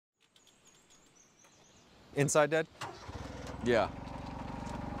Inside dead? Yeah.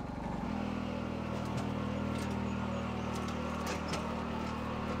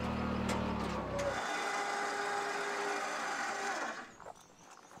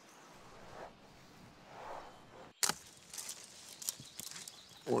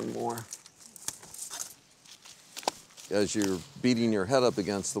 One more. As you're beating your head up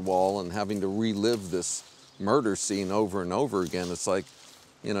against the wall and having to relive this murder scene over and over again, it's like,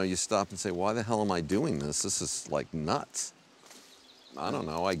 you know, you stop and say, why the hell am I doing this? This is like nuts. I don't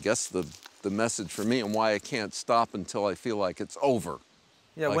know, I guess the message for me and why I can't stop until I feel like it's over.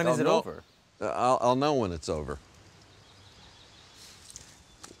 Yeah, Like, when is it over? I'll know when it's over.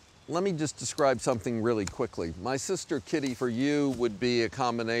 Let me just describe something really quickly. My sister Kitty for you would be a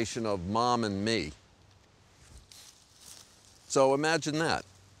combination of mom and me. So imagine that.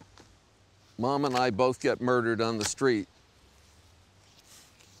 Mom and I both get murdered on the street.